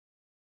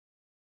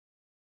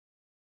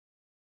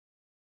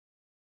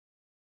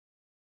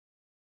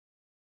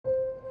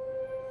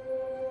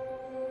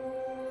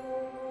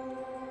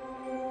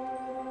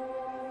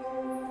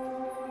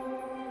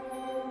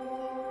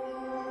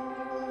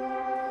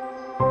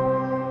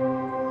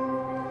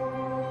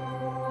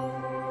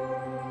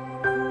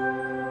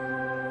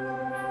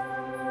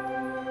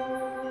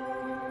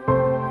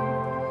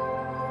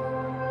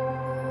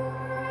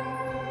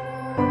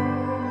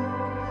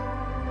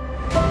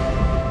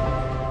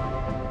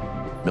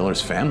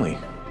Miller's family.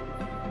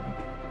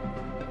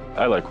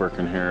 I like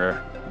working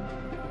here.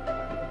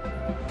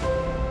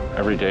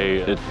 Every day,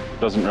 it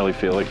doesn't really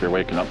feel like you're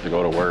waking up to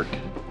go to work.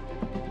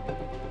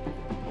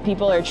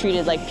 People are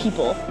treated like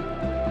people.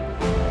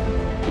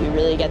 You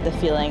really get the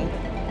feeling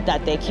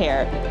that they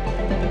care.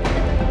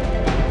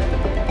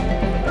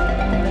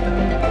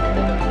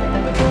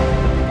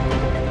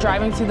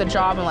 Driving through the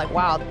job, I'm like,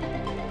 wow,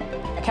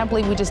 I can't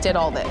believe we just did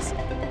all this.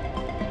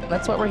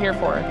 That's what we're here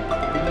for.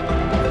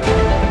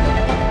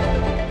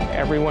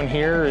 Everyone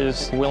here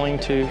is willing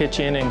to pitch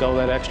in and go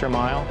that extra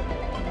mile.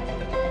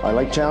 I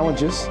like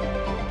challenges.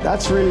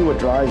 That's really what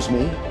drives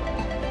me.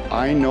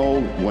 I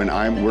know when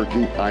I'm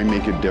working, I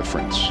make a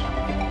difference.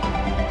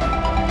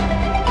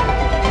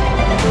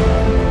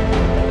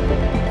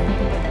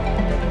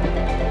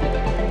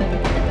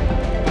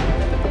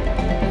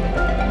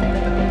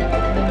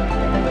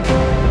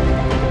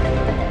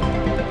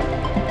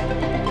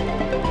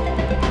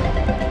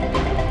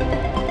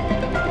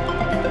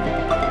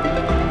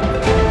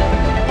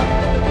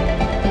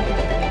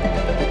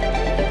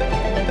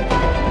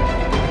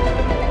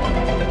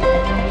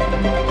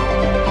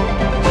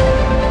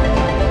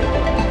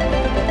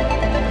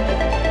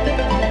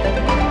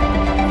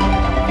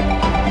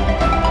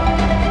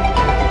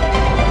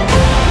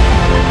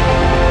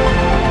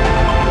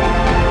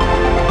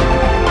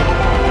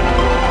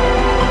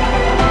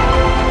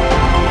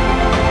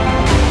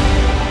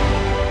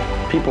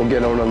 People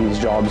get out on these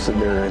jobs that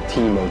they're a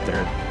team out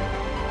there.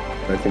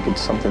 I think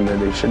it's something that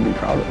they should be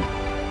proud of.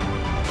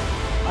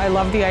 I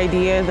love the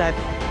idea that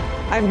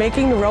I'm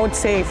making the road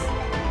safe.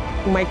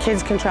 My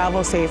kids can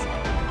travel safe.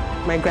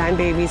 My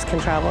grandbabies can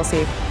travel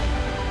safe.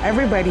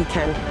 Everybody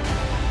can.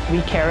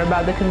 We care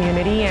about the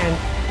community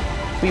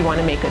and we want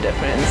to make a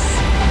difference.